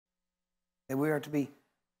that we are to be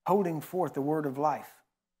holding forth the word of life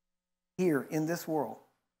here in this world.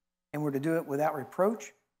 And we're to do it without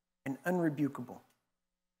reproach and unrebukable.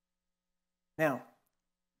 Now,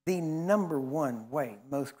 the number one way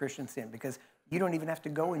most Christians sin, because you don't even have to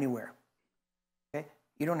go anywhere. Okay?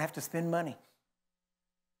 You don't have to spend money.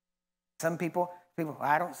 Some people,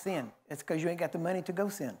 I don't sin. It's because you ain't got the money to go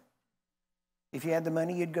sin. If you had the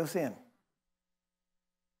money, you'd go sin.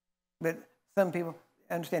 But some people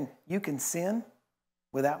understand you can sin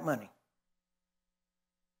without money.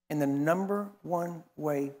 And the number one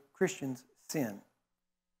way Christians sin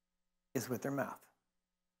is with their mouth.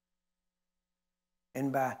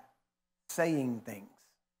 And by saying things,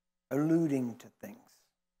 alluding to things.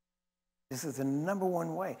 This is the number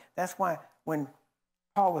one way. That's why when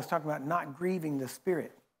Paul was talking about not grieving the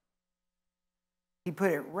Spirit, he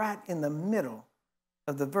put it right in the middle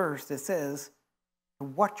of the verse that says,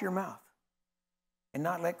 watch your mouth and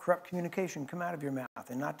not let corrupt communication come out of your mouth,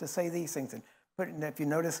 and not to say these things. And if you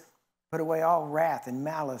notice, put away all wrath and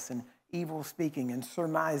malice and evil speaking and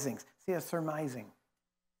surmisings. See, a surmising.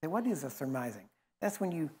 Say, what is a surmising? That's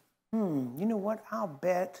when you know what? I'll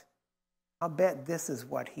bet this is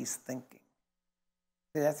what he's thinking.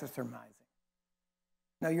 See, that's a surmising.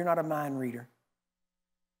 No, you're not a mind reader.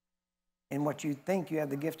 And what you think you have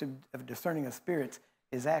the gift of discerning of spirits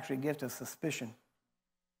is actually a gift of suspicion.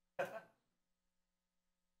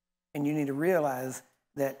 And you need to realize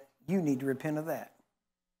that you need to repent of that.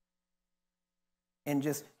 And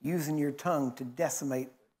just using your tongue to decimate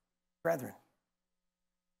brethren.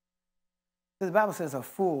 So the Bible says a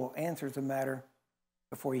fool answers a matter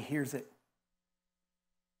before he hears it.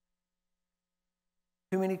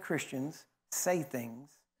 Too many Christians say things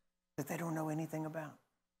that they don't know anything about.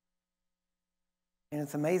 And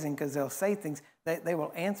it's amazing because they'll say things, they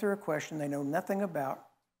will answer a question they know nothing about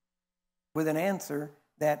with an answer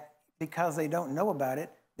that, because they don't know about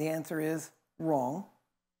it, the answer is wrong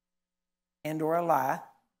and or a lie.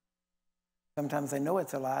 Sometimes they know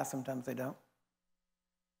it's a lie, sometimes they don't.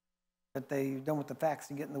 But they don't want the facts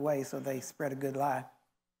to get in the way, so they spread a good lie.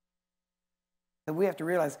 So we have to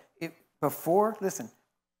realize, listen,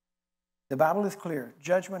 the Bible is clear.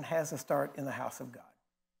 Judgment has to start in the house of God.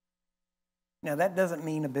 Now, that doesn't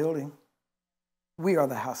mean a building. We are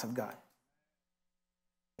the house of God.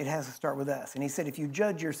 It has to start with us. And he said, if you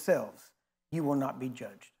judge yourselves, you will not be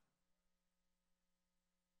judged.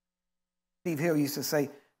 Steve Hill used to say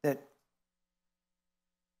that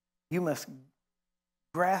you must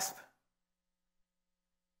grasp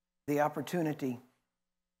the opportunity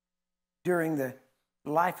during the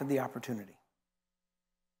life of the opportunity.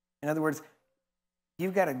 In other words,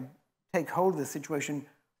 you've got to take hold of the situation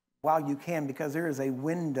while you can, because there is a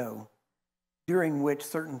window during which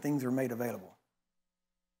certain things are made available.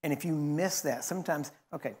 And if you miss that, sometimes,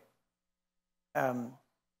 the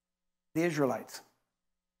Israelites,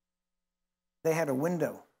 they had a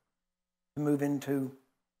window to move into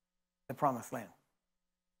the promised land.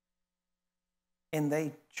 And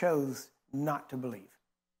they chose not to believe.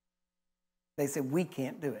 They said, we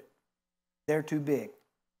can't do it. They're too big.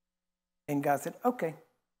 And God said, okay,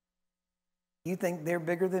 you think they're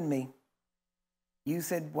bigger than me. You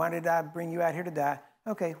said, why did I bring you out here to die?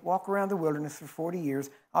 Okay, walk around the wilderness for 40 years.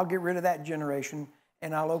 I'll get rid of that generation,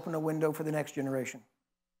 and I'll open a window for the next generation.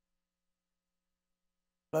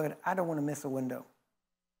 Beloved, I don't want to miss a window.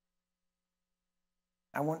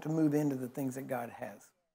 I want to move into the things that God has.